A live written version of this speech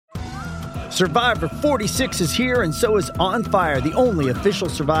Survivor 46 is here, and so is On Fire, the only official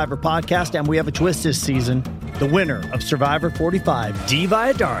Survivor podcast, and we have a twist this season. The winner of Survivor 45, Dee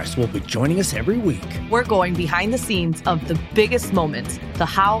Valladares, will be joining us every week. We're going behind the scenes of the biggest moments, the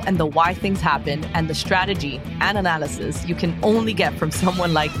how and the why things happen, and the strategy and analysis you can only get from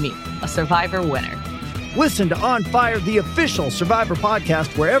someone like me, a Survivor winner. Listen to On Fire, the official Survivor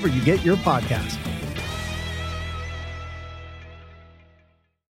podcast, wherever you get your podcast.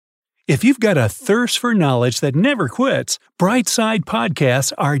 If you've got a thirst for knowledge that never quits, Brightside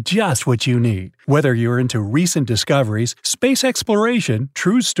Podcasts are just what you need. Whether you're into recent discoveries, space exploration,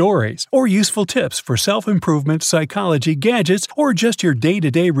 true stories, or useful tips for self-improvement, psychology, gadgets, or just your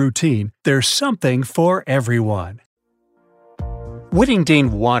day-to-day routine, there's something for everyone.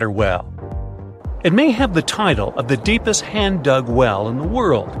 Whittingdean Water Well. It may have the title of the deepest hand-dug well in the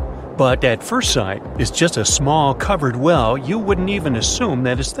world, but at first sight, it's just a small covered well you wouldn't even assume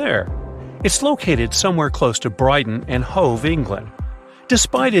that it's there. It's located somewhere close to Brighton and Hove, England.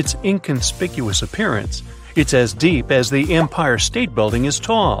 Despite its inconspicuous appearance, it's as deep as the Empire State Building is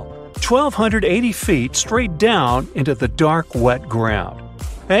tall, 1,280 feet straight down into the dark, wet ground.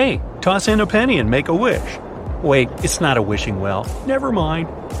 Hey, toss in a penny and make a wish. Wait, it's not a wishing well. Never mind.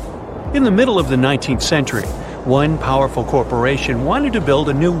 In the middle of the 19th century, one powerful corporation wanted to build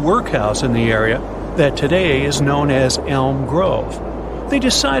a new workhouse in the area that today is known as Elm Grove. They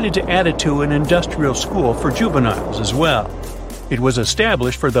decided to add it to an industrial school for juveniles as well. It was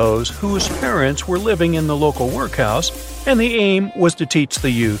established for those whose parents were living in the local workhouse, and the aim was to teach the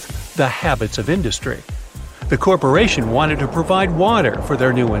youth the habits of industry. The corporation wanted to provide water for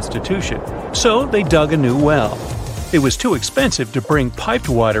their new institution, so they dug a new well. It was too expensive to bring piped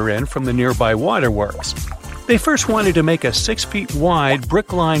water in from the nearby waterworks. They first wanted to make a 6 feet wide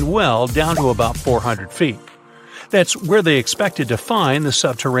brick-lined well down to about 400 feet. That's where they expected to find the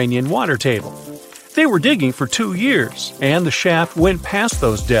subterranean water table. They were digging for 2 years, and the shaft went past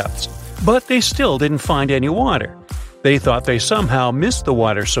those depths, but they still didn't find any water. They thought they somehow missed the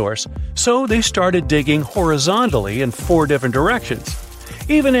water source, so they started digging horizontally in 4 different directions.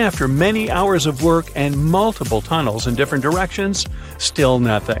 Even after many hours of work and multiple tunnels in different directions, still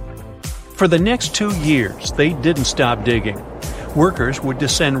nothing. For the next 2 years, they didn't stop digging. Workers would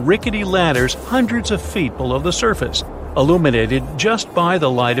descend rickety ladders hundreds of feet below the surface, illuminated just by the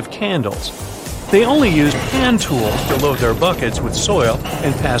light of candles. They only used hand tools to load their buckets with soil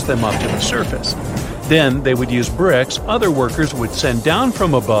and pass them up to the surface. Then they would use bricks other workers would send down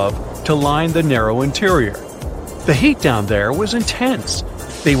from above to line the narrow interior. The heat down there was intense.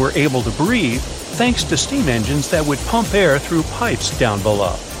 They were able to breathe thanks to steam engines that would pump air through pipes down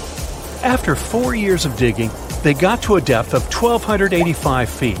below. After 4 years of digging, they got to a depth of 1,285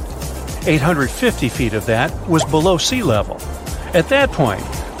 feet. 850 feet of that was below sea level. At that point,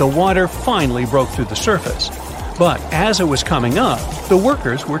 the water finally broke through the surface. But as it was coming up, the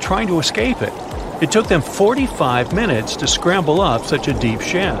workers were trying to escape it. It took them 45 minutes to scramble up such a deep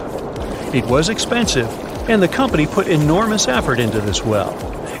shaft. It was expensive, and the company put enormous effort into this well,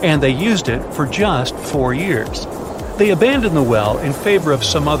 and they used it for just 4 years. They abandoned the well in favor of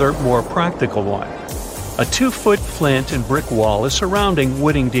some other, more practical one. A 2-foot flint and brick wall is surrounding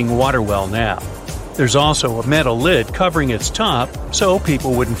Whittingdean Water Well now. There's also a metal lid covering its top so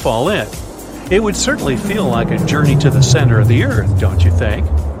people wouldn't fall in. It would certainly feel like a journey to the center of the earth, don't you think?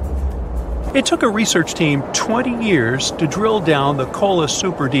 It took a research team 20 years to drill down the Kola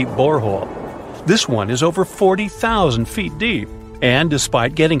Super Deep borehole. This one is over 40,000 feet deep, and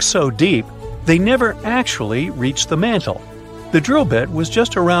despite getting so deep, they never actually reached the mantle. The drill bit was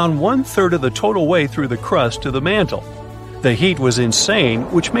just around 1/3 of the total way through the crust to the mantle. The heat was insane,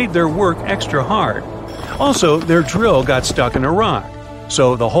 which made their work extra hard. Also, their drill got stuck in a rock,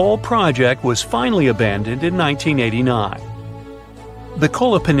 so the whole project was finally abandoned in 1989. The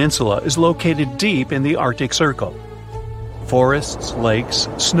Kola Peninsula is located deep in the Arctic Circle. Forests, lakes,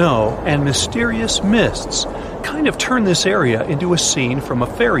 snow, and mysterious mists kind of turn this area into a scene from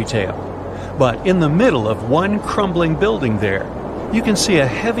a fairy tale. But in the middle of one crumbling building there, you can see a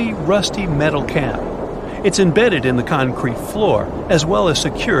heavy, rusty metal cap. It's embedded in the concrete floor, as well as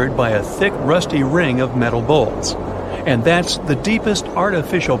secured by a thick, rusty ring of metal bolts. And that's the deepest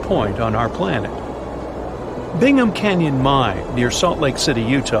artificial point on our planet. Bingham Canyon Mine, near Salt Lake City,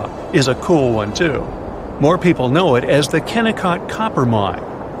 Utah, is a cool one too. More people know it as the Kennecott Copper Mine.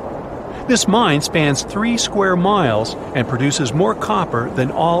 This mine spans 3 square miles and produces more copper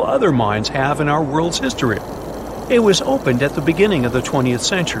than all other mines have in our world's history. It was opened at the beginning of the 20th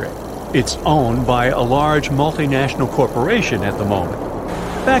century. It's owned by a large multinational corporation at the moment.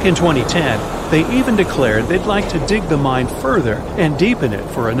 Back in 2010, they even declared they'd like to dig the mine further and deepen it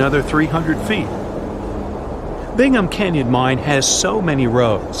for another 300 feet. Bingham Canyon Mine has so many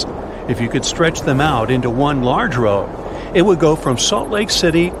roads. If you could stretch them out into one large road, it would go from Salt Lake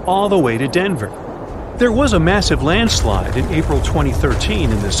City all the way to Denver. There was a massive landslide in April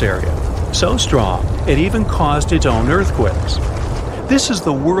 2013 in this area, so strong it even caused its own earthquakes. This is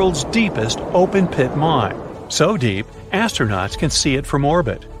the world's deepest open-pit mine, so deep astronauts can see it from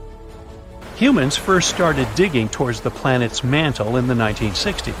orbit. Humans first started digging towards the planet's mantle in the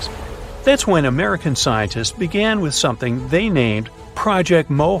 1960s. That's when American scientists began with something they named Project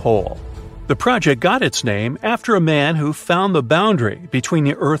Mohole. The project got its name after a man who found the boundary between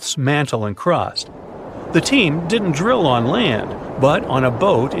the Earth's mantle and crust. The team didn't drill on land, but on a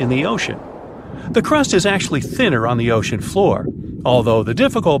boat in the ocean. The crust is actually thinner on the ocean floor, although the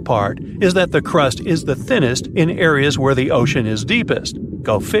difficult part is that the crust is the thinnest in areas where the ocean is deepest.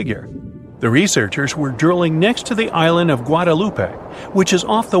 Go figure. The researchers were drilling next to the island of Guadalupe, which is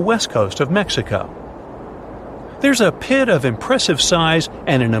off the west coast of Mexico. There's a pit of impressive size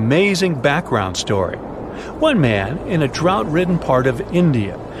and an amazing background story. One man in a drought-ridden part of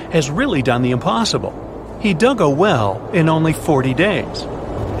India has really done the impossible. He dug a well in only 40 days.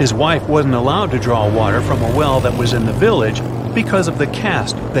 His wife wasn't allowed to draw water from a well that was in the village because of the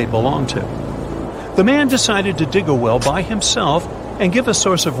caste they belonged to. The man decided to dig a well by himself and give a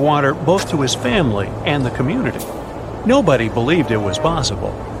source of water both to his family and the community. Nobody believed it was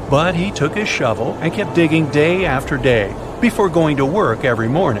possible, but he took his shovel and kept digging day after day before going to work every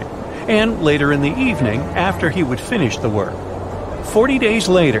morning, and later in the evening after he would finish the work. 40 days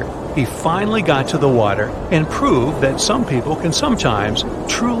later, he finally got to the water and proved that some people can sometimes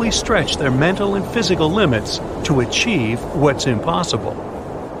truly stretch their mental and physical limits to achieve what's impossible.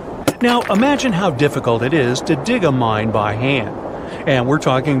 Now, imagine how difficult it is to dig a mine by hand. And we're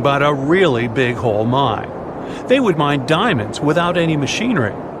talking about a really big hole mine. They would mine diamonds without any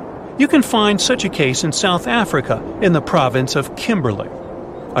machinery. You can find such a case in South Africa in the province of Kimberley.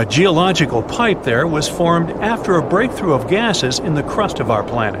 A geological pipe there was formed after a breakthrough of gases in the crust of our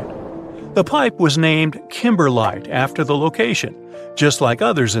planet. The pipe was named Kimberlite after the location, just like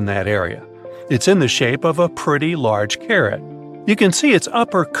others in that area. It's in the shape of a pretty large carrot. You can see its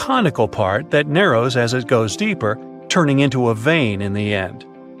upper conical part that narrows as it goes deeper, turning into a vein in the end.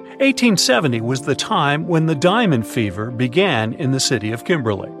 1870 was the time when the diamond fever began in the city of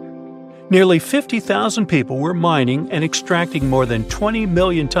Kimberley. Nearly 50,000 people were mining and extracting more than 20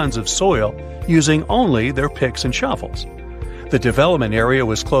 million tons of soil using only their picks and shovels. The development area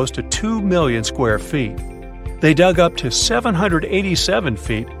was close to 2 million square feet. They dug up to 787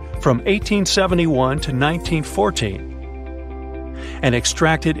 feet from 1871 to 1914 and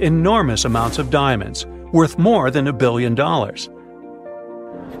extracted enormous amounts of diamonds, worth more than $1 billion.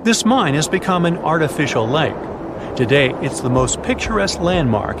 This mine has become an artificial lake. Today, it's the most picturesque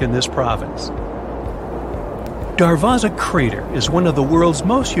landmark in this province. Darvaza Crater is one of the world's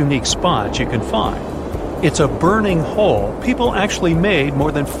most unique spots you can find. It's a burning hole people actually made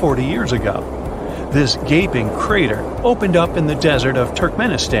more than 40 years ago. This gaping crater opened up in the desert of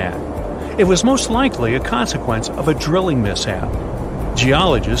Turkmenistan. It was most likely a consequence of a drilling mishap.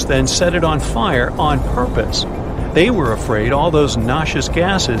 Geologists then set it on fire on purpose. They were afraid all those noxious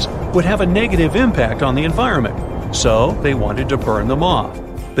gases would have a negative impact on the environment, so they wanted to burn them off.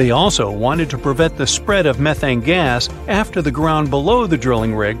 They also wanted to prevent the spread of methane gas after the ground below the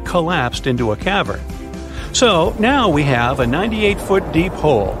drilling rig collapsed into a cavern. So now we have a 98-foot deep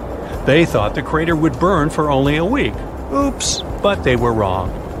hole. They thought the crater would burn for only a week. Oops, but they were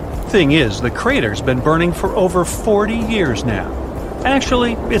wrong. Thing is, the crater's been burning for over 40 years now.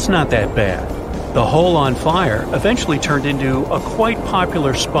 Actually, it's not that bad. The hole on fire eventually turned into a quite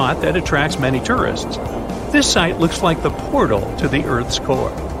popular spot that attracts many tourists. This site looks like the portal to the Earth's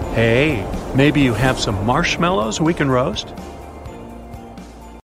core. Hey, maybe you have some marshmallows we can roast?